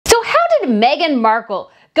did Meghan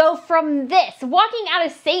Markle go from this, walking out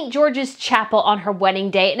of St. George's Chapel on her wedding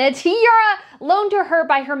day, and a tiara loaned to her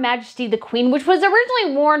by Her Majesty the Queen, which was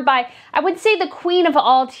originally worn by, I would say, the queen of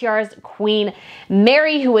all tiaras, Queen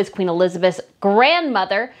Mary, who was Queen Elizabeth's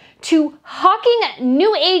grandmother, to hawking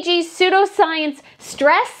new agey pseudoscience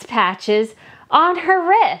stress patches on her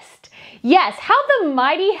wrist. Yes, how the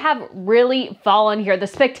mighty have really fallen here. The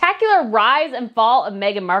spectacular rise and fall of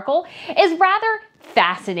Meghan Markle is rather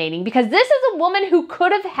fascinating because this is a woman who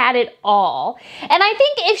could have had it all. And I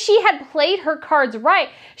think if she had played her cards right,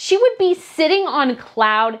 she would be sitting on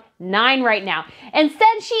cloud 9 right now.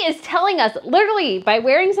 Instead, she is telling us literally by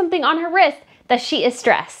wearing something on her wrist that she is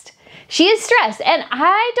stressed. She is stressed, and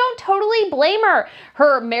I don't totally blame her.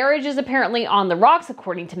 Her marriage is apparently on the rocks,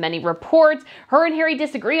 according to many reports. Her and Harry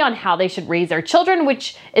disagree on how they should raise their children,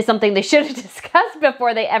 which is something they should have discussed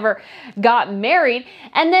before they ever got married.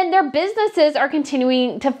 And then their businesses are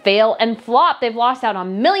continuing to fail and flop. They've lost out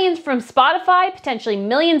on millions from Spotify, potentially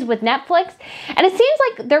millions with Netflix. And it seems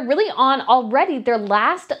like they're really on already their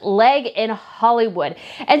last leg in Hollywood.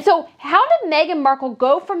 And so how did Meghan Markle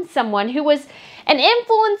go from someone who was an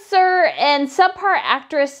influencer and subpar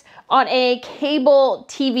actress on a cable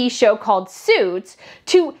TV show called Suits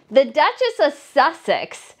to the Duchess of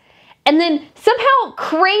Sussex, and then somehow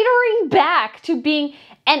cratering back to being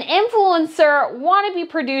an influencer, wannabe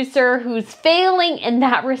producer who's failing in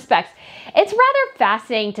that respect? It's rather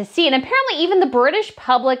fascinating to see, and apparently even the British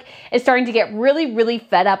public is starting to get really, really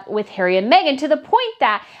fed up with Harry and Meghan, to the point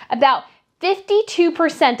that about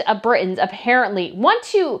 52% of Britons apparently want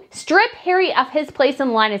to strip Harry of his place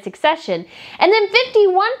in line of succession, and then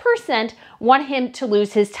 51% want him to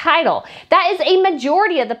lose his title. That is a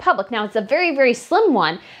majority of the public. Now, it's a very, very slim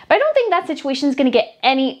one, but I don't think that situation is going to get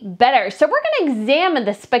any better. So we're going to examine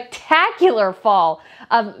the spectacular fall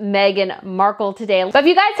of Meghan Markle today. But if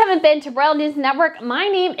you guys haven't been to Royal News Network, my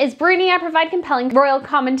name is Brittany. I provide compelling royal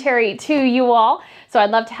commentary to you all. So I'd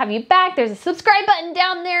love to have you back. There's a subscribe button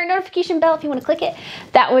down there, notification bell if you want to click it.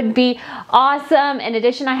 That would be awesome. In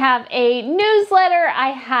addition, I have a newsletter. I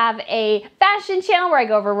have a fashion channel where I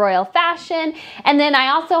go over royal fashion. And then I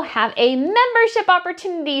also have a membership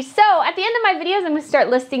opportunity. So at the end of my videos, I'm going to start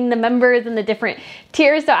listing the members and the different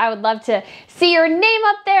tiers. So I would love to see your name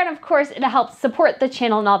up there. And of course, it helps support the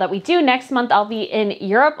channel and all that we do. Next month, I'll be in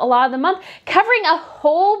Europe a lot of the month, covering a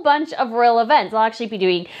whole bunch of royal events. I'll actually be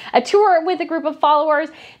doing a tour with a group of followers.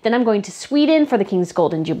 Then I'm going to Sweden for the King's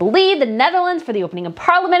Golden Jubilee, the Netherlands for the opening of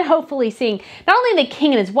Parliament, hopefully seeing not only the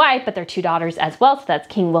King and his wife, but their 2 daughters as well. So that's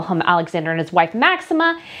King Wilhelm Alexander and his wife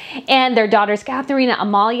Maxima, and their daughters Catherine and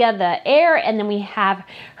Amalia, the heir. And then we have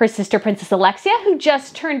her sister Princess Alexia, who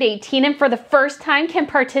just turned 18 and for the first time can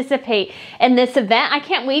participate in this event. I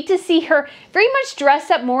can't wait to see her very much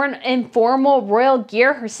dressed up more in informal royal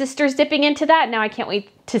gear. Her sister's dipping into that. Now I can't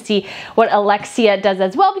wait to see what Alexia does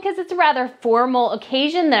as well, because it's a rather formal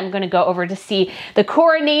occasion. Then I'm going to go over to see the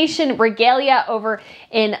coronation regalia over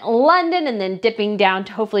in London, and then dipping down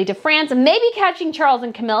to hopefully to France, and maybe catching Charles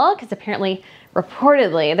and Camilla, because apparently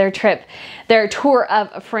reportedly their tour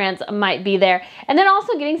of France might be there, and then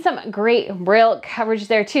also getting some great royal coverage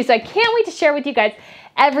there too. So I can't wait to share with you guys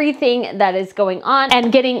everything that is going on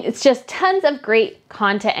and it's just tons of great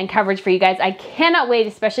content and coverage for you guys. I cannot wait,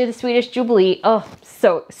 especially the Swedish Jubilee. Oh,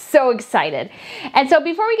 so excited. And so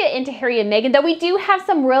before we get into Harry and Meghan, though, we do have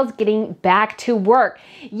some royals getting back to work.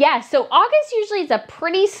 Yeah, so August usually is a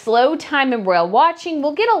pretty slow time in royal watching.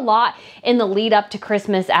 We'll get a lot in the lead up to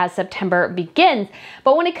Christmas as September begins.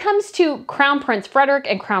 But when it comes to Crown Prince Frederik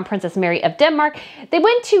and Crown Princess Mary of Denmark, they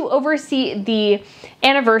went to oversee the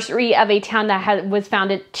anniversary of a town that was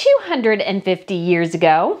founded 250 years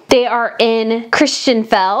ago. They are in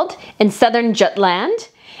Christiansfeld in southern Jutland.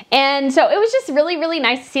 And so it was just really, really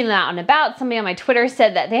nice to see them out and about. Somebody on my Twitter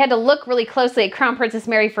said that they had to look really closely at Crown Princess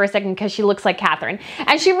Mary for a second because she looks like Catherine.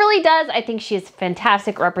 And she really does. I think she is a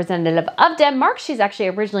fantastic representative of Denmark. She's actually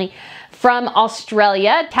originally from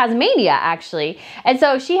Australia, Tasmania actually. And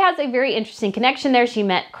so she has a very interesting connection there. She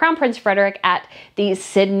met Crown Prince Frederik at the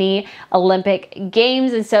Sydney Olympic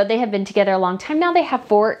Games. And so they have been together a long time now. They have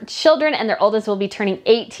 4 children, and their oldest will be turning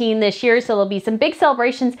 18 this year. So there'll be some big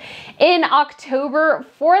celebrations in October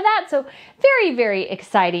for that. So very, very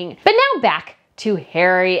exciting. But now back to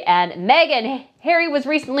Harry and Meghan. Harry was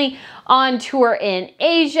recently on tour in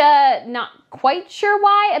Asia. Not quite sure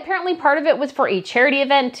why. Apparently part of it was for a charity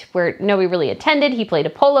event where nobody really attended. He played a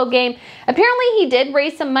polo game. Apparently he did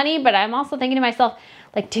raise some money, but I'm also thinking to myself,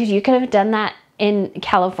 like, dude, you could have done that in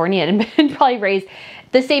California and probably raised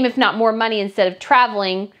the same, if not more money, instead of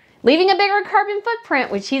traveling leaving a bigger carbon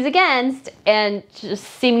footprint, which he's against, and just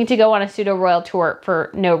seeming to go on a pseudo-royal tour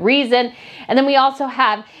for no reason. And then we also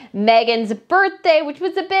have Meghan's birthday, which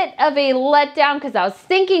was a bit of a letdown because I was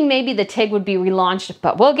thinking maybe the TIG would be relaunched,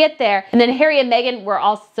 but we'll get there. And then Harry and Meghan were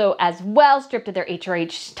also as well stripped of their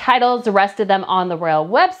HRH titles, the rest of them on the royal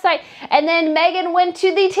website. And then Meghan went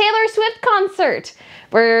to the Taylor Swift concert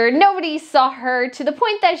where nobody saw her, to the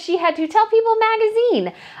point that she had to tell People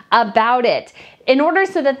magazine about it in order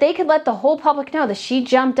so that they could let the whole public know that she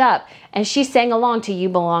jumped up and she sang along to You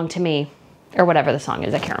Belong to Me, or whatever the song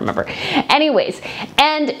is, I can't remember. Anyways,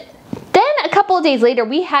 and then a couple of days later,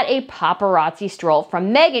 we had a paparazzi stroll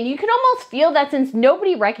from Meghan. You could almost feel that since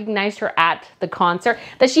nobody recognized her at the concert,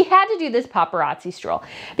 that she had to do this paparazzi stroll.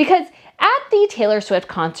 Because at the Taylor Swift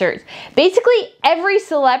concert, basically every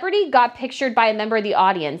celebrity got pictured by a member of the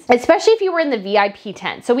audience, especially if you were in the VIP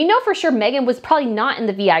tent. So we know for sure Meghan was probably not in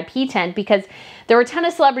the VIP tent because there were a ton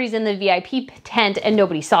of celebrities in the VIP tent and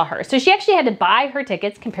nobody saw her. So she actually had to buy her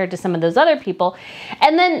tickets compared to some of those other people.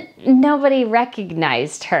 And then nobody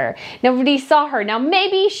recognized her. Nobody saw her. Now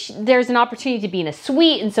maybe there's an opportunity to be in a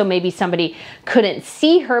suite, and so maybe somebody couldn't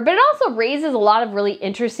see her, but it also raises a lot of really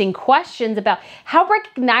interesting questions about how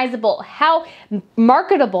recognizable, how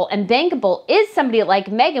marketable and bankable is somebody like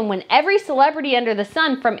Meghan when every celebrity under the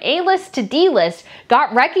sun from A-list to D-list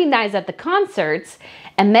got recognized at the concerts,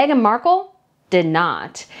 and Meghan Markle did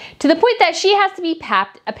not. To the point that she has to be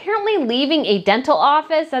papped, apparently leaving a dental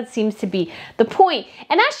office. That seems to be the point.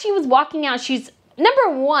 And as she was walking out, she's,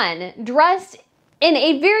 number one, dressed in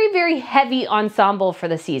a very, very heavy ensemble for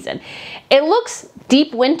the season. It looks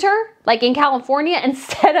deep winter, like in California,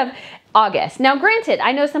 instead of August. Now, granted,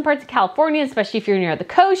 I know some parts of California, especially if you're near the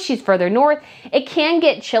coast, she's further north, it can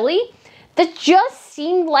get chilly. That just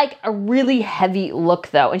seemed like a really heavy look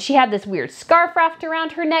though. And she had this weird scarf wrapped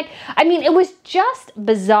around her neck. I mean, it was just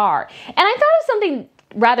bizarre. And I thought of something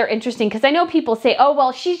rather interesting because I know people say, oh,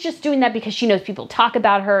 well, she's just doing that because she knows people talk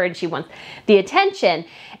about her and she wants the attention.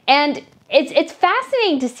 And it's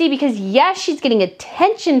fascinating to see because yes, she's getting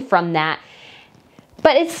attention from that,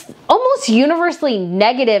 but it's almost universally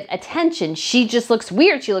negative attention. She just looks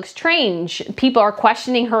weird. She looks strange. People are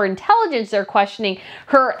questioning her intelligence. They're questioning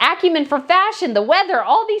her acumen for fashion, the weather,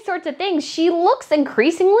 all these sorts of things. She looks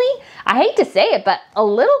increasingly, I hate to say it, but a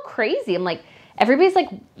little crazy. I'm like, everybody's like,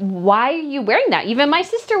 why are you wearing that? Even my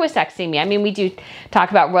sister was texting me. I mean, we do talk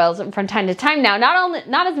about royals from time to time now.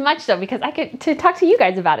 Not as much though, because I get to talk to you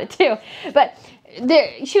guys about it too. But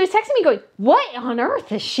she was texting me going, what on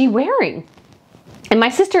earth is she wearing? And my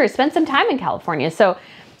sister has spent some time in California, so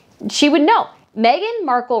she would know. Meghan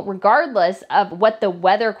Markle, regardless of what the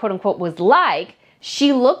weather, quote unquote, was like,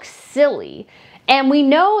 she looks silly. And we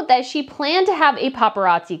know that she planned to have a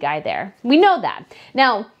paparazzi guy there. We know that.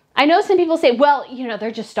 Now, I know some people say, well, you know, they're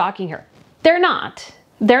just stalking her. They're not.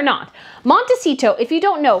 They're not. Montecito, if you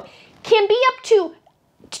don't know, can be up to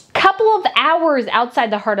a couple of hours outside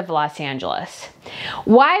the heart of Los Angeles.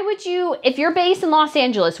 Why would you, if you're based in Los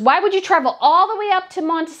Angeles, why would you travel all the way up to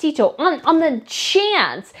Montecito on the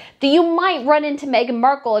chance that you might run into Meghan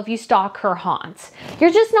Markle if you stalk her haunts?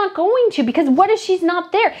 You're just not going to, because what if she's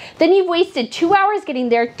not there? Then you've wasted 2 hours getting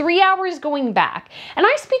there, 3 hours going back. And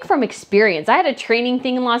I speak from experience. I had a training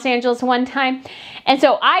thing in Los Angeles one time. And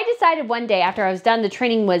so I decided one day after I was done, the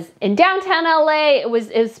training was in downtown LA. It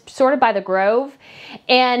was sort of by the Grove.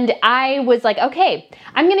 And I was like, okay,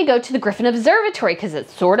 I'm going to go to the Griffin Observatory because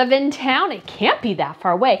it's sort of in town. It can't be that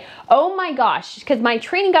far away. Oh my gosh, because my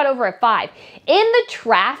training got over at 5. In the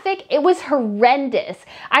traffic, it was horrendous.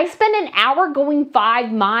 I spent an hour going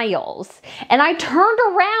 5 miles and I turned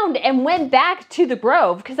around and went back to the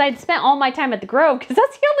Grove because I'd spent all my time at the Grove because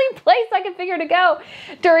that's the only place I could figure to go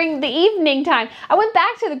during the evening time. I went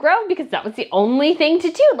back to the Grove because that was the only thing to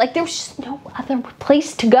do. Like there was just no other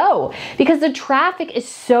place to go because the traffic is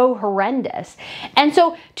so horrendous. And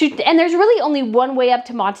so and there's really only one way up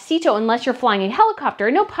to Montecito unless you're flying a helicopter.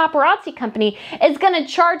 No paparazzi company is going to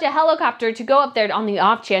charge a helicopter to go up there on the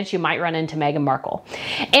off chance you might run into Meghan Markle.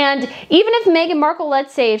 And even if Meghan Markle,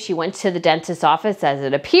 let's say if she went to the dentist's office as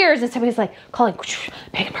it appears and somebody's like calling,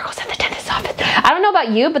 Meghan Markle's at the dentist's office. I don't know about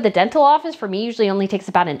you, but the dental office for me usually only takes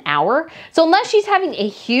about an hour. So unless she's having a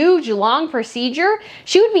huge long procedure,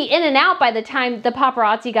 she would be in and out by the time the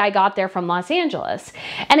paparazzi guy got there from Los Angeles.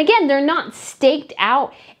 And again, they're not staked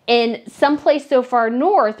out in some place so far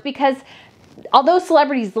north because although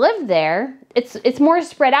celebrities live there, it's more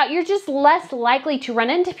spread out. You're just less likely to run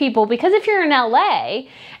into people, because if you're in LA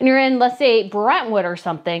and you're in, let's say, Brentwood or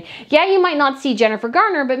something, yeah, you might not see Jennifer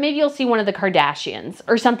Garner, but maybe you'll see one of the Kardashians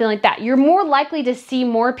or something like that. You're more likely to see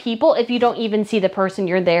more people if you don't even see the person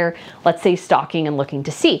you're there, let's say, stalking and looking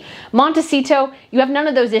to see. Montecito, you have none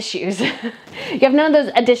of those issues. You have none of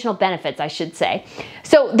those additional benefits, I should say.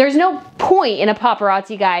 So there's no point in a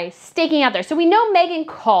paparazzi guy staking out there. So we know Meghan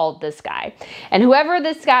called this guy, and whoever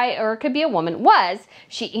this guy, or it could be a woman, was,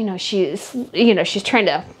 she's trying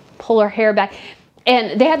to pull her hair back.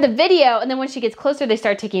 And they had the video, and then when she gets closer, they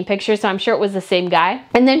start taking pictures, so I'm sure it was the same guy.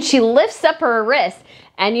 And then she lifts up her wrist,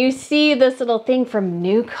 and you see this little thing from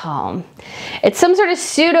Newcomb. It's some sort of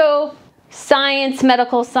pseudo science,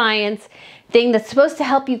 medical science thing that's supposed to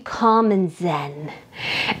help you calm and zen.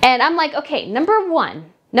 And I'm like, okay, number one,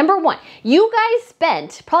 you guys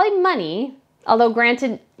spent probably money, although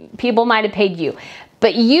granted, people might have paid you,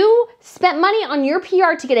 but you spent money on your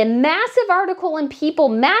PR to get a massive article in People,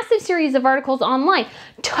 massive series of articles online,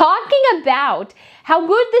 talking about how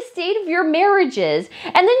good the state of your marriage is,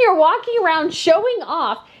 and then you're walking around showing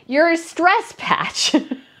off your stress patch. That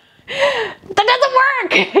doesn't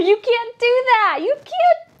work. You can't do that. You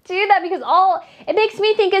can't do that, because all it makes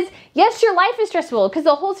me think is, yes, your life is stressful, because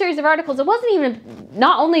the whole series of articles, it wasn't even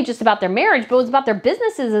not only just about their marriage, but it was about their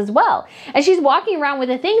businesses as well. And she's walking around with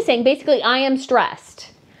a thing saying, basically, I am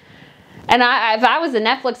stressed. And if I was a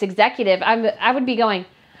Netflix executive, I would be going,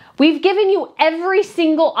 we've given you every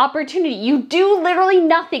single opportunity. You do literally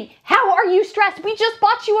nothing. How are you stressed? We just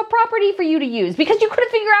bought you a property for you to use because you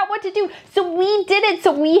couldn't figure out what to do. So we did it,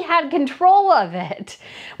 so we had control of it.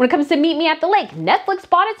 When it comes to Meet Me at the Lake, Netflix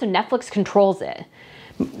bought it, so Netflix controls it.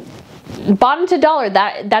 Bottom to dollar,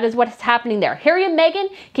 that is what's happening there. Harry and Meghan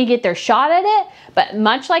can get their shot at it, but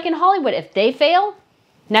much like in Hollywood, if they fail,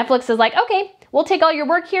 Netflix is like, okay, we'll take all your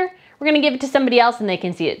work here. We're going to give it to somebody else and they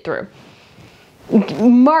can see it through.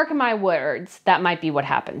 Mark my words, that might be what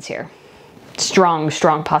happens here. Strong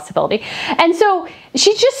possibility. And so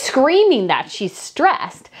she's just screaming that she's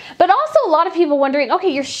stressed. But also a lot of people wondering, okay,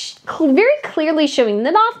 you're very clearly showing the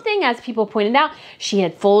off thing. As people pointed out, she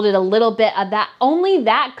had folded a little bit of that, only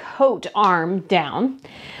that coat arm down,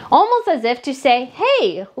 almost as if to say,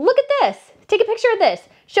 hey, look at this. Take a picture of this.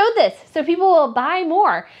 Show this so people will buy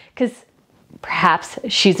more, because perhaps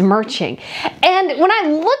she's merching. And when I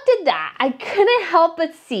looked at that, I couldn't help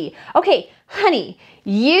but see, okay, honey,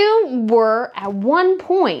 you were at one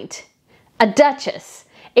point a duchess,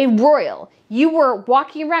 a royal. You were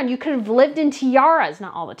walking around. You could have lived in tiaras,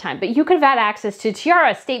 not all the time, but you could have had access to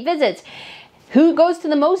tiaras, state visits. Who goes to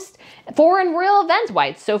the most foreign royal events? Why,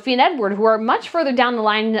 it's Sophie and Edward, who are much further down the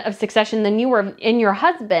line of succession than you were in your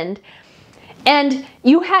husband. And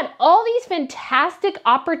you had all these fantastic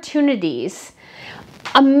opportunities.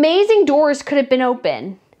 Amazing doors could have been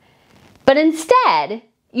open. But instead,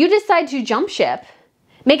 you decide to jump ship,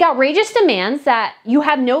 make outrageous demands that you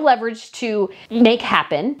have no leverage to make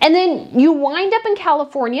happen. And then you wind up in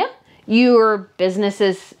California. Your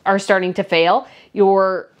businesses are starting to fail.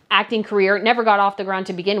 Your acting career never got off the ground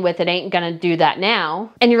to begin with. It ain't gonna do that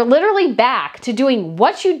now. And you're literally back to doing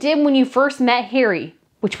what you did when you first met Harry,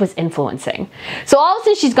 which was influencing. So all of a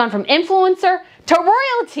sudden she's gone from influencer to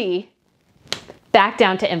royalty, back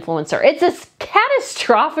down to influencer. It's a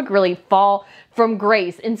catastrophic, really, fall from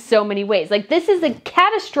grace in so many ways. Like, this is a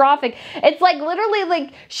catastrophic, it's like literally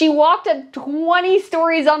like she walked up 20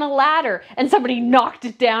 stories on a ladder and somebody knocked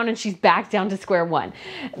it down and she's back down to square one.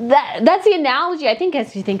 That's the analogy, I think,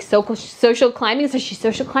 as you think social climbing. So she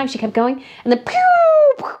social climbed, she kept going, and then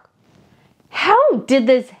pew! How did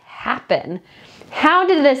this happen? How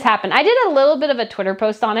did this happen? I did a little bit of a Twitter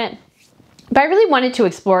post on it, but I really wanted to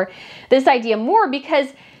explore this idea more because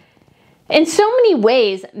in so many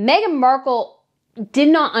ways, Meghan Markle did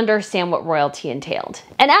not understand what royalty entailed.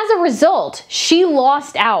 And as a result, she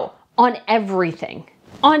lost out on everything.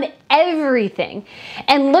 On everything.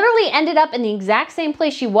 And literally ended up in the exact same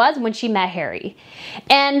place she was when she met Harry.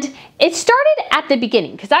 And it started at the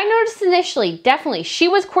beginning, because I noticed initially, definitely, she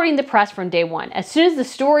was courting the press from day one. As soon as the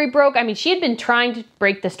story broke, I mean, she had been trying to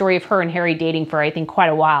break the story of her and Harry dating for, I think, quite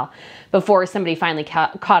a while before somebody finally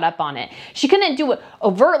caught up on it. She couldn't do it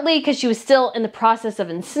overtly because she was still in the process of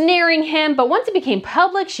ensnaring him, but once it became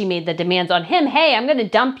public, she made the demands on him, hey, I'm gonna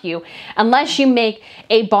dump you unless you make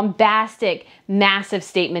a bombastic, massive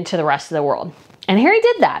statement to the rest of the world. And Harry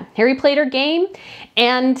did that. Harry played her game,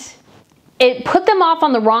 and it put them off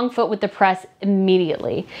on the wrong foot with the press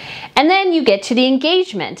immediately. And then you get to the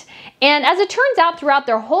engagement. And as it turns out, throughout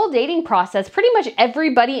their whole dating process, pretty much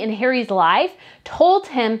everybody in Harry's life told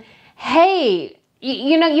him, hey,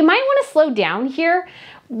 you know, you might want to slow down here.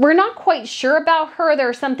 we're not quite sure about her. There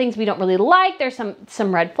are some things we don't really like. There's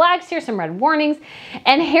some red flags here, some red warnings.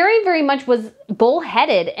 And Harry very much was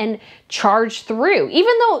bullheaded and charged through,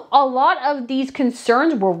 even though a lot of these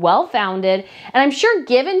concerns were well-founded, and I'm sure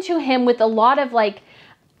given to him with a lot of like,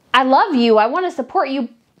 I love you, I want to support you,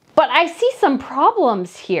 but I see some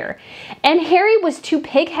problems here. And Harry was too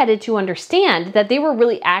pig-headed to understand that they were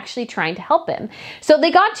really actually trying to help him. So they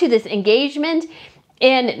got to this engagement,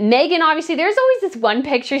 and Meghan, obviously, there's always this one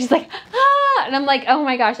picture, she's like, ah, and I'm like, oh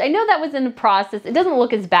my gosh, I know that was in the process. It doesn't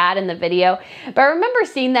look as bad in the video, but I remember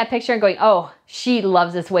seeing that picture and going, oh, she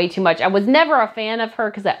loves this way too much. I was never a fan of her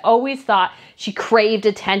because I always thought she craved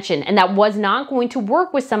attention, and that was not going to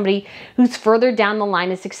work with somebody who's further down the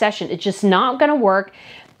line of succession. It's just not going to work.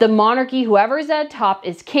 The monarchy, whoever's at top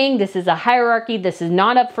is king. This is a hierarchy. This is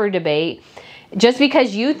not up for debate. Just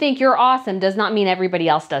because you think you're awesome does not mean everybody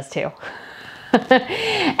else does too.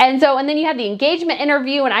 And then you had the engagement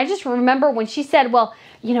interview, and I just remember when she said, well,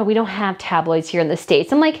 you know, we don't have tabloids here in the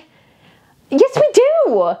States. I'm like, yes, we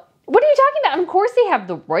do. What are you talking about? And of course they have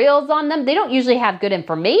the royals on them. They don't usually have good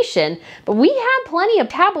information, but we have plenty of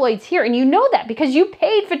tabloids here, and you know that because you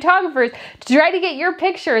paid photographers to try to get your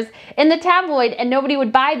pictures in the tabloid, and nobody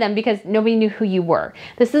would buy them because nobody knew who you were.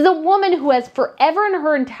 This is a woman who has forever in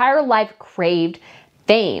her entire life craved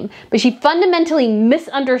fame, but she fundamentally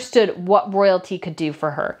misunderstood what royalty could do for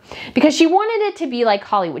her because she wanted it to be like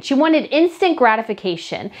Hollywood. She wanted instant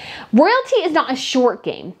gratification. Royalty is not a short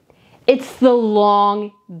game. It's the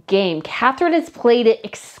long game. Catherine has played it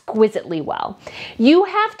exquisitely well. You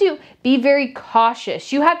have to be very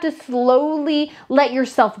cautious. You have to slowly let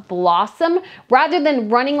yourself blossom rather than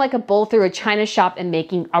running like a bull through a china shop and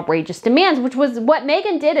making outrageous demands, which was what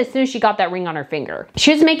Meghan did as soon as she got that ring on her finger.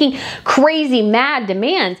 She was making crazy, mad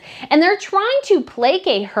demands, and they're trying to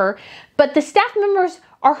placate her, but the staff members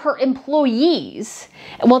are her employees.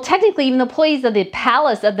 Well, technically, even the employees of the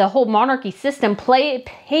palace, of the whole monarchy system,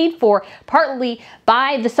 paid for partly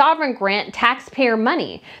by the sovereign grant taxpayer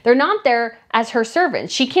money. They're not there as her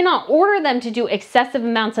servants. She cannot order them to do excessive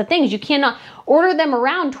amounts of things. You cannot order them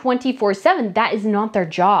around 24/7. That is not their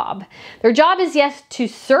job. Their job is, yes, to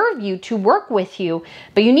serve you, to work with you,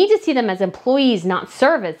 but you need to see them as employees, not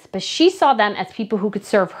servants. But she saw them as people who could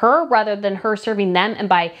serve her rather than her serving them, and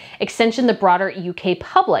by extension, the broader UK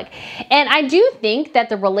public. And I do think that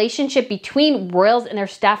the relationship between royals and their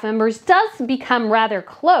staff members does become rather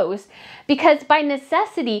close, because by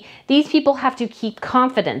necessity, these people have to keep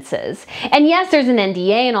confidences. And yes, there's an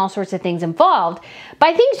NDA and all sorts of things involved, but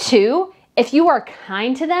I think too, if you are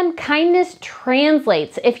kind to them, kindness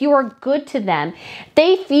translates. If you are good to them,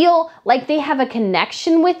 they feel like they have a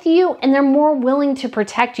connection with you, and they're more willing to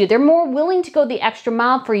protect you. They're more willing to go the extra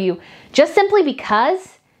mile for you, just simply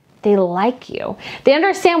because they like you. They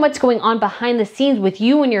understand what's going on behind the scenes with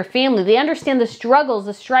you and your family. They understand the struggles,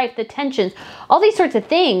 the strife, the tensions, all these sorts of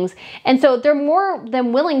things. And so they're more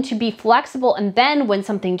than willing to be flexible and bend when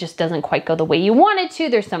something just doesn't quite go the way you want it to.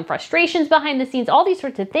 There's some frustrations behind the scenes, all these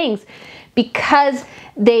sorts of things, because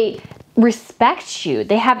they respect you.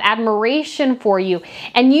 They have admiration for you,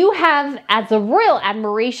 and you have, as a royal,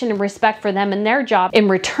 admiration and respect for them and their job in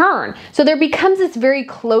return. So there becomes this very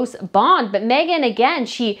close bond. But Meghan, again,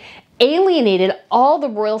 she alienated all the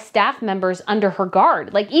royal staff members under her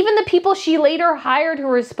guard. Like even the people she later hired who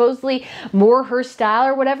were supposedly more her style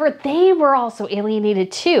or whatever, they were also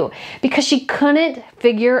alienated too, because she couldn't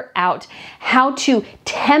figure out how to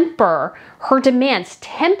temper her demands,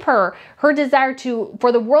 temper her desire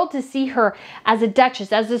for the world to see her as a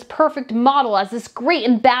duchess, as this perfect model, as this great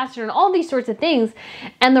ambassador, and all these sorts of things.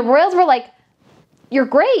 And the royals were like, you're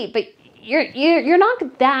great, but you're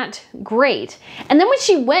not that great. And then when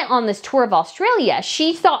she went on this tour of Australia,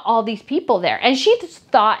 she saw all these people there, and she just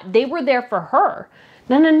thought they were there for her.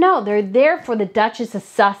 No, they're there for the Duchess of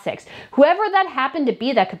Sussex. Whoever that happened to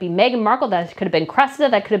be, that could be Meghan Markle, that could have been Cressida,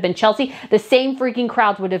 that could have been Chelsea, the same freaking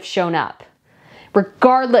crowds would have shown up.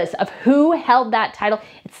 Regardless of who held that title,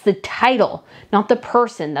 it's the title, not the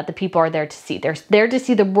person that the people are there to see. They're there to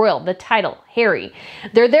see the royal, the title, Harry.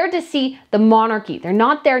 They're there to see the monarchy. They're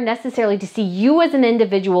not there necessarily to see you as an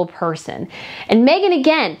individual person. And Meghan,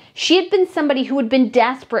 again, she had been somebody who had been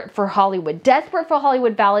desperate for Hollywood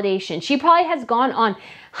validation. She probably has gone on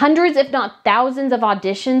hundreds, if not thousands, of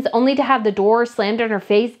auditions only to have the door slammed in her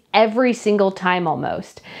face every single time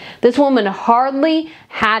almost. This woman hardly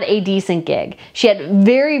had a decent gig. She had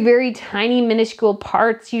very, very tiny, minuscule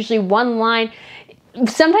parts, usually one line,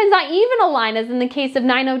 sometimes not even a line, as in the case of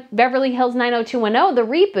Beverly Hills 90210, the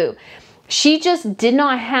reboot. She just did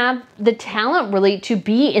not have the talent really to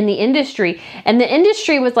be in the industry. And the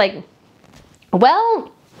industry was like,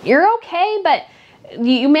 well, you're okay, but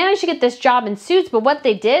you managed to get this job in Suits, but what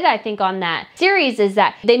they did, I think, on that series is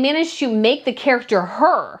that they managed to make the character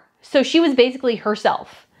her. So she was basically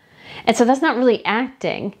herself. And so that's not really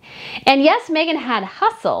acting. And yes, Meghan had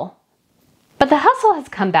hustle, but the hustle has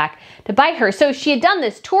come back to bite her. So she had done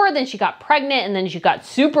this tour, then she got pregnant, and then she got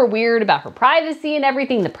super weird about her privacy and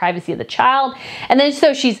everything, the privacy of the child. And then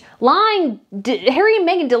so she's lying, Harry and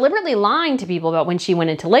Meghan deliberately lying to people about when she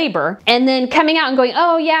went into labor, and then coming out and going,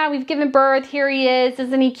 oh yeah, we've given birth, here he is,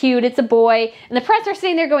 isn't he cute, it's a boy. And the press are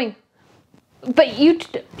sitting there going, but you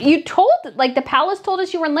told, like the palace told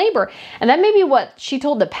us you were in labor. And that may be what she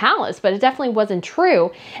told the palace, but it definitely wasn't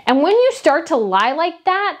true. And when you start to lie like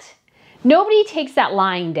that, nobody takes that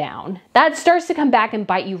lying down. That starts to come back and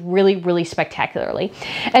bite you really, really spectacularly.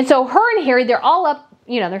 And so her and Harry, they're all up,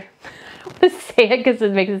 you know, they're, I don't want to say it because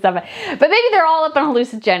it makes it stuff, but maybe they're all up on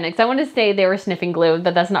hallucinogenics. I want to say they were sniffing glue,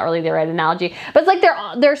 but that's not really the right analogy. But it's like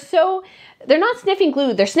they're not sniffing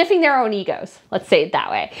glue, they're sniffing their own egos. Let's say it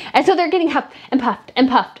that way. And so they're getting huffed and puffed and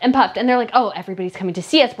puffed and puffed. And they're like, oh, everybody's coming to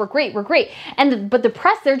see us. We're great, we're great. But the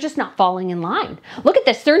press, they're just not falling in line. Look at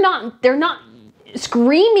this. They're not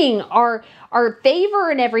screaming our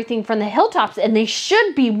favor and everything from the hilltops, and they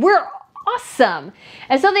should be. We're awesome.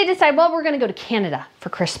 And so they decide, well, we're going to go to Canada for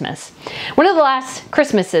Christmas. One of the last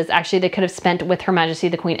Christmases, actually, they could have spent with Her Majesty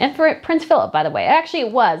the Queen and for Prince Philip, by the way. Actually,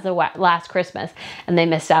 it was the last Christmas, and they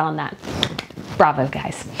missed out on that. Bravo,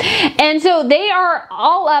 guys. And so they are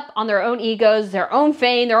all up on their own egos, their own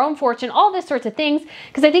fame, their own fortune, all this sorts of things.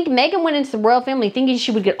 Because I think Meghan went into the royal family thinking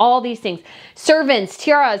she would get all these things. Servants,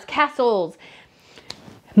 tiaras, castles,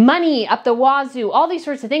 money up the wazoo, all these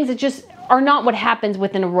sorts of things that just are not what happens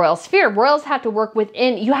within a royal sphere. Royals have to work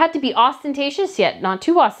within, you have to be ostentatious yet not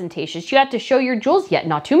too ostentatious. You have to show your jewels yet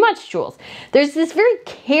not too much jewels. There's this very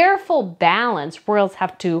careful balance royals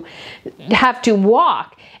have to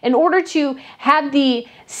walk in order to have the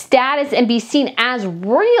status and be seen as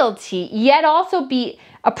royalty, yet also be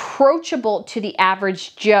approachable to the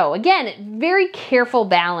average Joe. Again, very careful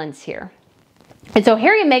balance here. And so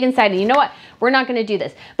Harry and Meghan decided, you know what? We're not going to do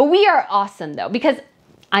this. But we are awesome, though, because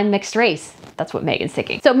I'm mixed race. That's what Meghan's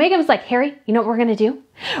thinking. So Meghan was like, Harry, you know what we're going to do?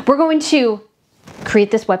 We're going to create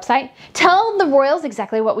this website, tell the royals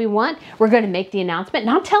exactly what we want. We're going to make the announcement,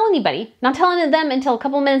 not tell anybody, not telling them until a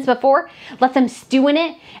couple minutes before. Let them stew in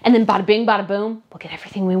it, and then bada bing, bada boom, we'll get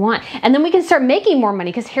everything we want. And then we can start making more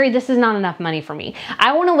money, because Harry, this is not enough money for me.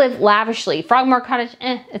 I want to live lavishly. Frogmore Cottage,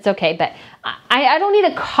 it's okay, but I don't need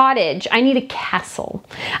a cottage. I need a castle.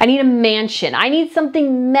 I need a mansion. I need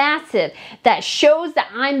something massive that shows that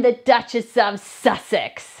I'm the Duchess of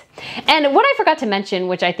Sussex. And what I forgot to mention,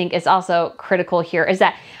 which I think is also critical here, is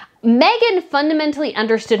that Meghan fundamentally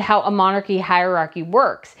understood how a monarchy hierarchy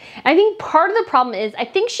works. And I think part of the problem is, I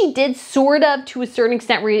think she did sort of, to a certain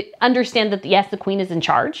extent, understand that yes, the Queen is in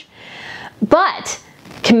charge. But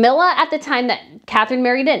Camilla, at the time that Catherine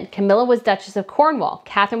married in, Camilla was Duchess of Cornwall.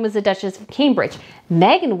 Catherine was the Duchess of Cambridge.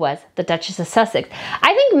 Meghan was the Duchess of Sussex.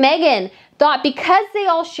 I think Meghan thought because they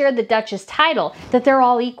all shared the Duchess title, that they're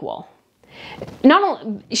all equal. Not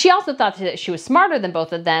only, she also thought that she was smarter than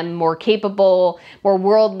both of them, more capable, more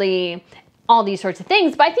worldly, all these sorts of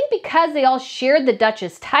things. But I think because they all shared the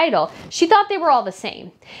Duchess title, she thought they were all the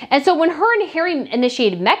same. And so when her and Harry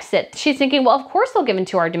initiated Mexit, she's thinking, well, of course they'll give in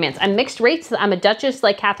to our demands. I'm mixed race. I'm a Duchess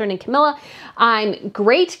like Catherine and Camilla. I'm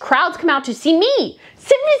great. Crowds come out to see me.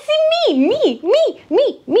 See me,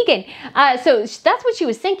 Meghan. So that's what she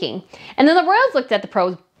was thinking. And then the royals looked at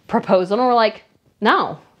the proposal and were like,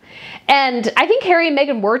 no. And I think Harry and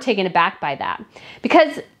Meghan were taken aback by that,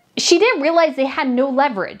 because she didn't realize they had no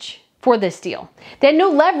leverage for this deal. They had no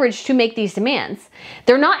leverage to make these demands.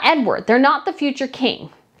 They're not Edward. They're not the future king.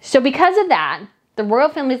 So because of that, the royal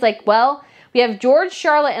family's like, well, we have George,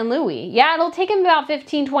 Charlotte, and Louis. Yeah, it'll take them about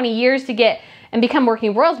 15, 20 years to get and become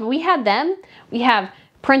working royals, but we had them. We have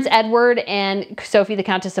Prince Edward and Sophie, the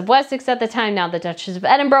Countess of Wessex at the time, now the Duchess of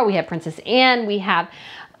Edinburgh. We have Princess Anne. We have,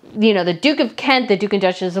 you know, the Duke of Kent, the Duke and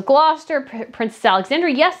Duchess of Gloucester, Princess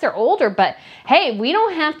Alexandra. Yes, they're older, but hey, we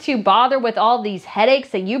don't have to bother with all these headaches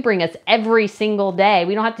that you bring us every single day.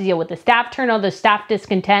 We don't have to deal with the staff turnover, the staff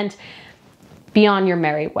discontent. Be on your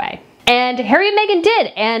merry way. And Harry and Meghan did.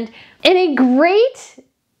 And in a great,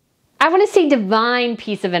 I want to say divine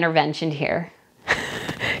piece of intervention here,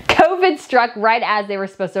 COVID struck right as they were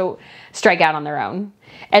supposed to strike out on their own.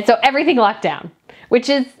 And so everything locked down, which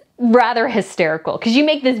is rather hysterical, because you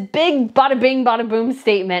make this big bada bing, bada boom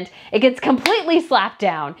statement, it gets completely slapped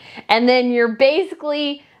down, and then you're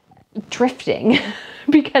basically drifting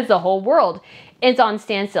because the whole world is on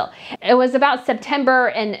standstill. It was about September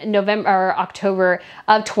and November or October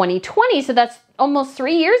of 2020. So that's almost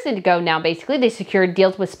 3 years ago now, basically. They secured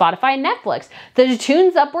deals with Spotify and Netflix. The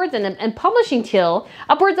tunes upwards and publishing deal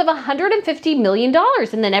upwards of $150 million.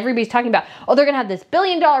 And then everybody's talking about, oh, they're going to have this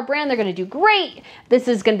billion-dollar brand. They're going to do great. This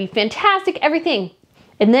is going to be fantastic, everything.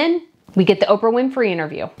 And then we get the Oprah Winfrey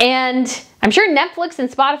interview. And I'm sure Netflix and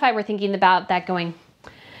Spotify were thinking about that going,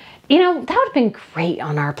 you know, that would have been great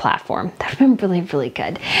on our platform. That would have been really, really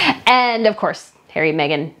good. And of course, Harry and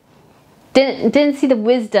Meghan didn't see the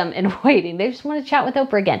wisdom in waiting. They just want to chat with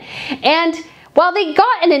Oprah again. And while they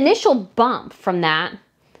got an initial bump from that,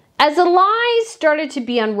 as the lies started to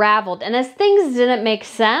be unraveled and as things didn't make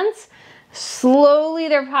sense, slowly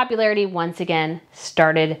their popularity once again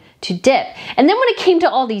started to dip. And then when it came to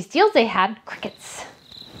all these deals they had, crickets.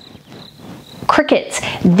 Crickets.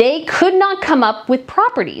 They could not come up with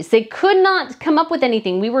properties. They could not come up with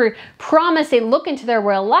anything. We were promised a look into their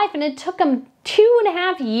royal life, and it took them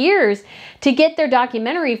 2.5 years to get their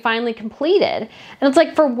documentary finally completed. And it's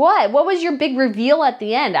like, for what? What was your big reveal at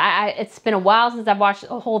the end? It's been a while since I've watched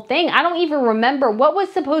the whole thing. I don't even remember what was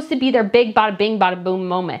supposed to be their big bada bing bada boom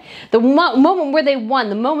moment. The moment where they won,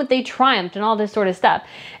 the moment they triumphed and all this sort of stuff.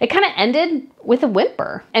 It kind of ended with a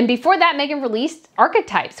whimper. And before that, Meghan released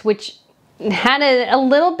Archetypes, which had a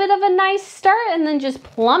little bit of a nice start and then just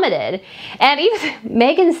plummeted. And even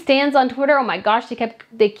Meghan stands on Twitter, oh my gosh,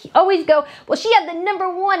 they always go, well, she had the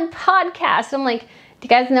 #1 podcast. I'm like, do you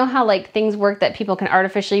guys know how like things work, that people can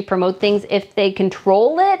artificially promote things if they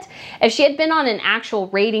control it? If she had been on an actual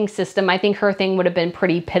rating system, I think her thing would have been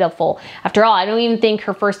pretty pitiful. After all, I don't even think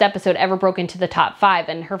her first episode ever broke into the top 5,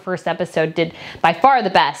 and her first episode did by far the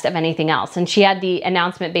best of anything else. And she had the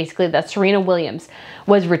announcement basically that Serena Williams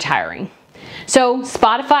was retiring. So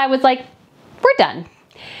Spotify was like, we're done.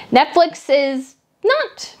 Netflix is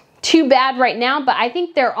not too bad right now, but I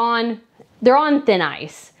think they're on thin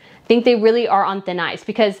ice. I think they really are on thin ice,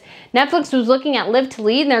 because Netflix was looking at Live to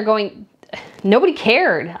Lead and they're going, nobody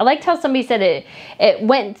cared. I liked how somebody said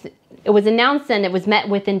it was announced and it was met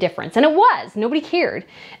with indifference, and it was. Nobody cared.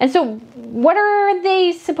 And so what are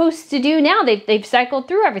they supposed to do now? They've cycled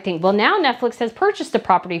through everything. Well, now Netflix has purchased a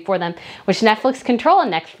property for them, which Netflix control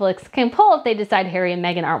and Netflix can pull if they decide Harry and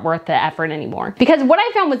Meghan aren't worth the effort anymore. Because what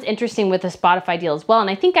I found was interesting with the Spotify deal as well, and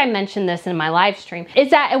I think I mentioned this in my live stream, is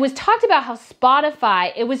that it was talked about how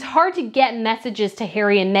Spotify, it was hard to get messages to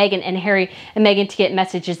Harry and Harry and Meghan to get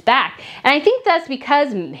messages back. And I think that's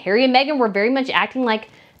because Harry and Meghan were very much acting like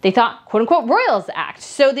they thought, quote unquote, royals act.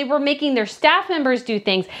 So they were making their staff members do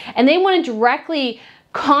things, and they want to directly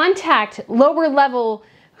contact lower level,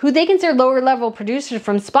 who they consider lower level producers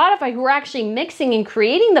from Spotify, who are actually mixing and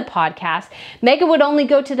creating the podcast. Meghan would only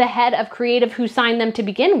go to the head of creative who signed them to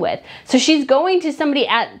begin with. So she's going to somebody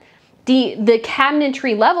at the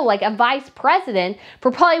cabinetry level, like a vice president,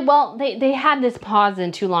 for probably, well, they had this pause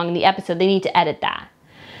in too long in the episode. They need to edit that.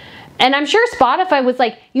 And I'm sure Spotify was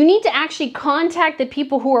like, you need to actually contact the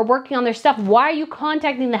people who are working on their stuff. Why are you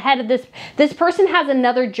contacting the head of this? This person has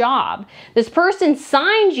another job. This person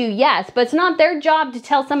signed you, yes, but it's not their job to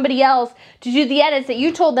tell somebody else to do the edits that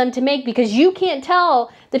you told them to make, because you can't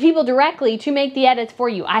tell the people directly to make the edits for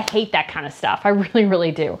you. I hate that kind of stuff. I really,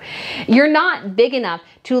 really do. You're not big enough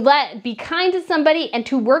to be kind to somebody and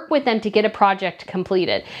to work with them to get a project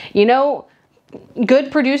completed. You know,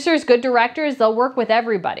 good producers, good directors, they'll work with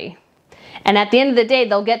everybody. And at the end of the day,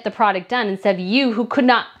 they'll get the product done instead of you, who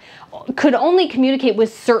could only communicate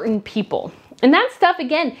with certain people. And that stuff,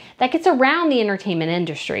 again, that gets around the entertainment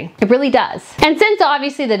industry. It really does. And since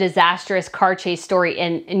obviously the disastrous car chase story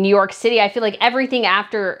in New York City, I feel like everything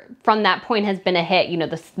from that point has been a hit. You know,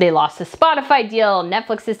 they lost the Spotify deal,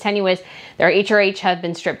 Netflix is tenuous, their HRH have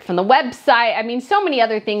been stripped from the website. I mean, so many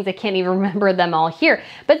other things, I can't even remember them all here.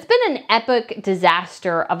 But it's been an epic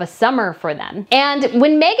disaster of a summer for them. And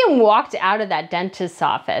when Meghan walked out of that dentist's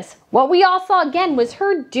office, what we all saw again was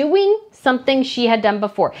her doing something she had done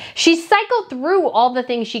before. She cycled through all the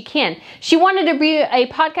things she can. She wanted to be a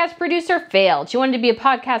podcast producer, failed. She wanted to be a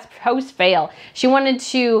podcast host, failed. She wanted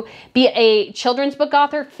to be a children's book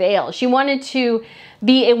author, failed. She wanted to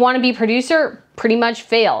be a wannabe producer, pretty much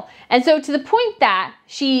fail. And so to the point that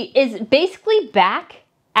she is basically back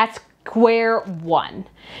at square one.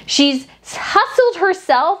 She's hustled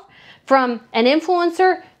herself from an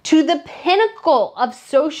influencer to the pinnacle of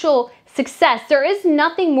social success. There is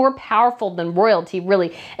nothing more powerful than royalty,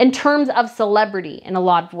 really, in terms of celebrity in a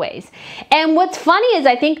lot of ways. And what's funny is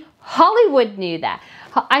I think Hollywood knew that.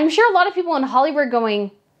 I'm sure a lot of people in Hollywood are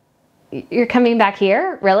going, you're coming back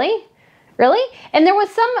here? Really? Really? And there was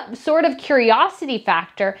some sort of curiosity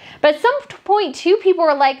factor, but at some point too, people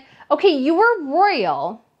were like, okay, you were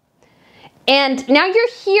royal, and now you're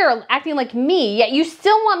here acting like me, yet you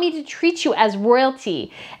still want me to treat you as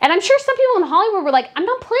royalty. And I'm sure some people in Hollywood were like, I'm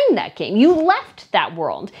not playing that game. You left that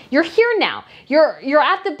world. You're here now. You're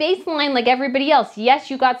at the baseline like everybody else. Yes,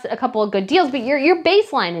 you got a couple of good deals, but you're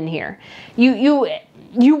baseline in here. You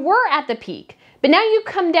were at the peak. But now you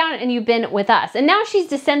come down and you've been with us. And now she's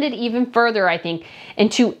descended even further, I think,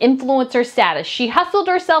 into influencer status. She hustled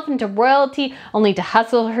herself into royalty only to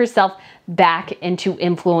hustle herself back into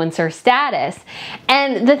influencer status.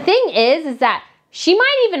 And the thing is that she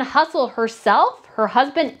might even hustle herself, her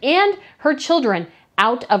husband, and her children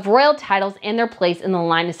out of royal titles and their place in the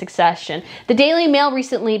line of succession. The Daily Mail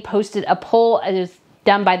recently posted a poll. It was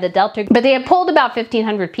done by the Delta, but they have polled about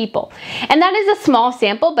 1,500 people. And that is a small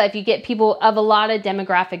sample, but if you get people of a lot of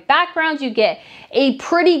demographic backgrounds, you get a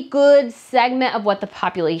pretty good segment of what the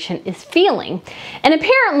population is feeling. And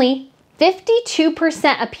apparently,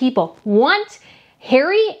 52% of people want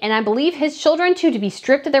Harry, and I believe his children too, to be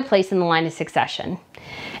stripped of their place in the line of succession.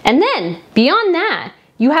 And then, beyond that,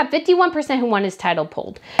 you have 51% who want his title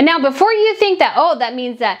pulled. And now, before you think that, oh, that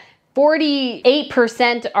means that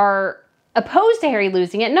 48% are opposed to Harry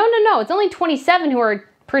losing it. No. It's only 27% who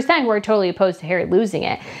are totally opposed to Harry losing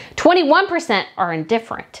it. 21% are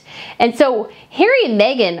indifferent. And so Harry and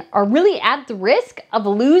Meghan are really at the risk of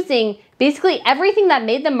losing basically everything that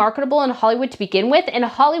made them marketable in Hollywood to begin with. And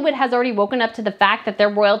Hollywood has already woken up to the fact that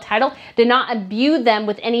their royal title did not imbue them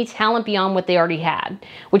with any talent beyond what they already had,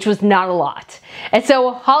 which was not a lot. And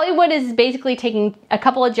so Hollywood is basically taking a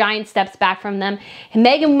couple of giant steps back from them. And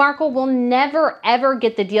Meghan Markle will never, ever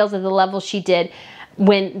get the deals at the level she did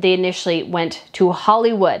when they initially went to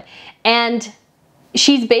Hollywood. And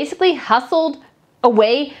she's basically hustled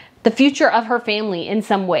away the future of her family in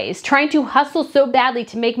some ways, trying to hustle so badly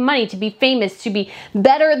to make money, to be famous, to be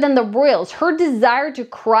better than the royals. Her desire to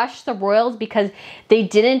crush the royals because they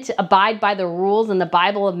didn't abide by the rules in the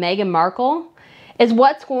Bible of Meghan Markle is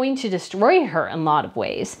what's going to destroy her in a lot of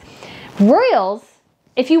ways. Royals,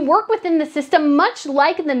 if you work within the system, much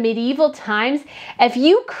like in the medieval times, if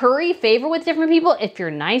you curry favor with different people, if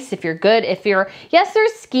you're nice, if you're good, yes,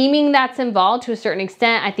 there's scheming that's involved to a certain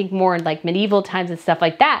extent, I think more in like medieval times and stuff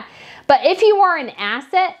like that. But if you are an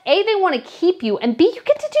asset, A, they want to keep you, and B, you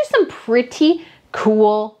get to do some pretty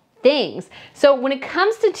cool things. So when it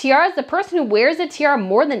comes to tiaras, the person who wears a tiara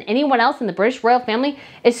more than anyone else in the British royal family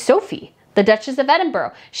is Sophie, the Duchess of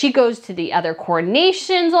Edinburgh. She goes to the other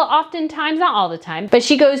coronations oftentimes, not all the time, but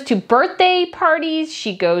she goes to birthday parties,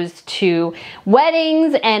 she goes to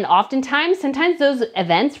weddings, and sometimes those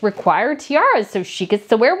events require tiaras. So she gets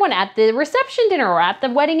to wear one at the reception dinner or at the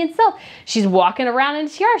wedding itself. She's walking around in a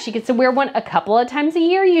tiara. She gets to wear one a couple of times a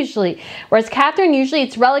year usually. Whereas Catherine, usually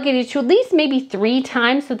it's relegated to at least maybe 3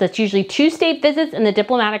 times. So that's usually 2 state visits and the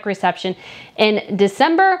diplomatic reception in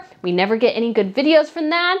December. We never get any good videos from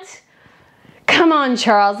that. Come on,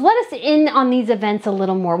 Charles, let us in on these events a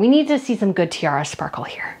little more. We need to see some good tiara sparkle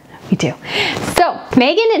here. We do. So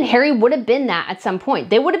Meghan and Harry would have been that at some point.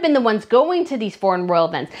 They would have been the ones going to these foreign royal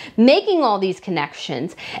events, making all these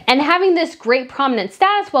connections, and having this great prominent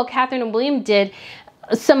status while Catherine and William did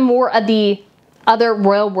some more of the other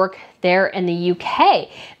royal work there in the UK.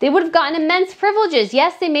 They would have gotten immense privileges.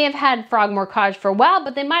 Yes, they may have had Frogmore Cottage for a while,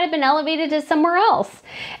 but they might have been elevated to somewhere else.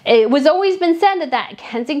 It was always been said that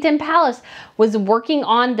Kensington Palace was working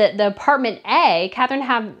on the apartment A. Catherine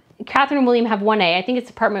and William have 1A. I think it's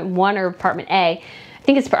apartment 1 or apartment A. I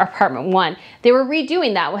think it's apartment 1. They were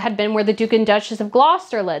redoing that. It had been where the Duke and Duchess of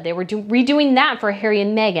Gloucester lived. They were redoing that for Harry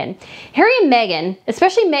and Meghan. Harry and Meghan,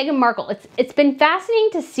 especially Meghan Markle, it's been fascinating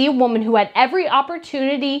to see a woman who had every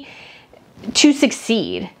opportunity to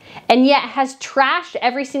succeed and yet has trashed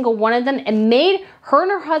every single one of them and made her and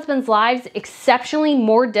her husband's lives exceptionally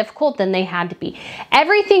more difficult than they had to be.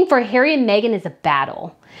 Everything for Harry and Meghan is a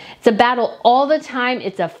battle. It's a battle all the time.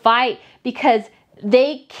 It's a fight because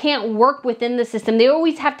they can't work within the system. They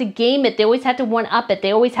always have to game it. They always have to one-up it.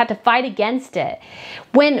 They always have to fight against it.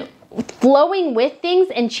 When flowing with things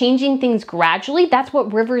and changing things gradually, that's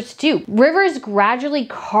what rivers do. Rivers gradually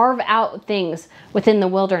carve out things within the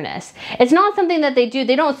wilderness. It's not something that they do.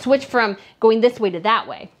 They don't switch from going this way to that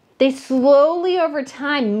way. They slowly over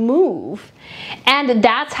time move. And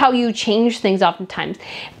that's how you change things oftentimes.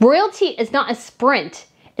 Royalty is not a sprint.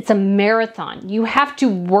 It's a marathon. You have to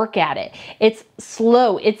work at it. It's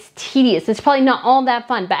slow. It's tedious. It's probably not all that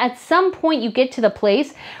fun. But at some point, you get to the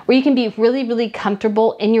place where you can be really, really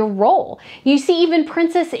comfortable in your role. You see even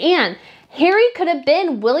Princess Anne. Harry could have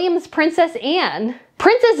been William's Princess Anne.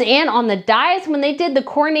 Princess Anne on the dais, when they did the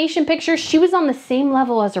coronation picture, she was on the same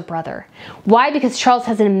level as her brother. Why? Because Charles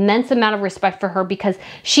has an immense amount of respect for her because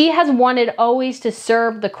she has wanted always to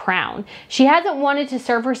serve the crown. She hasn't wanted to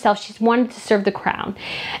serve herself, she's wanted to serve the crown.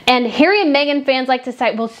 And Harry and Meghan fans like to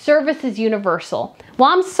say, well, service is universal. Well,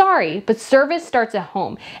 I'm sorry, but service starts at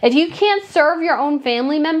home. If you can't serve your own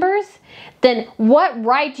family members, then what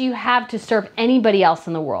right do you have to serve anybody else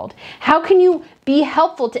in the world? How can you be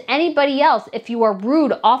helpful to anybody else if you are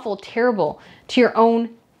rude, awful, terrible to your own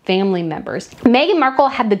family members? Meghan Markle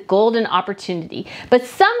had the golden opportunity, but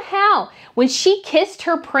somehow when she kissed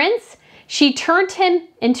her prince, she turned him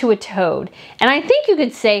into a toad. And I think you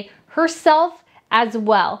could say herself as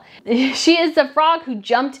well. She is the frog who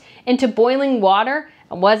jumped into boiling water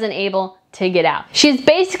and wasn't able to get out. She's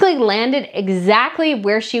basically landed exactly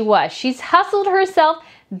where she was. She's hustled herself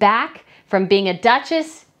back from being a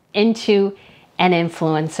duchess into an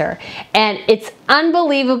influencer. And it's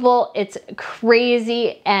unbelievable, it's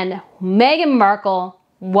crazy, and Meghan Markle,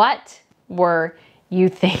 what were you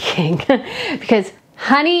thinking? Because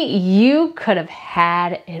honey, you could have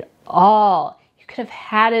had it all. You could have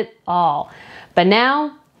had it all. But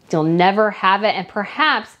now you'll never have it, and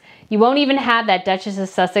perhaps you won't even have that Duchess of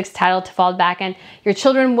Sussex title to fall back on. Your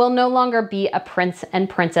children will no longer be a prince and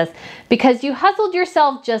princess because you hustled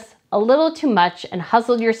yourself just a little too much and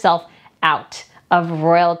hustled yourself out of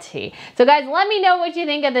royalty. So guys, let me know what you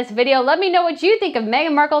think of this video. Let me know what you think of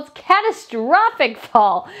Meghan Markle's catastrophic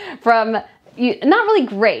fall from, not really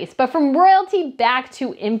grace, but from royalty back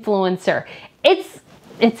to influencer. It's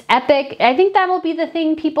epic. I think that'll be the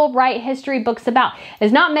thing people write history books about.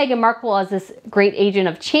 Is not Meghan Markle as this great agent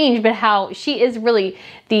of change, but how she is really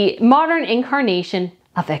the modern incarnation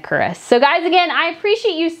of Icarus. So guys, again, I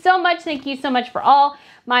appreciate you so much. Thank you so much for all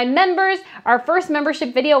my members. Our first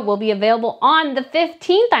membership video will be available on the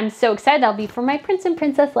 15th. I'm so excited. That'll be for my prince and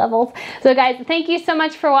princess levels. So guys, thank you so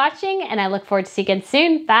much for watching, and I look forward to seeing you again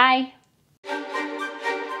soon. Bye.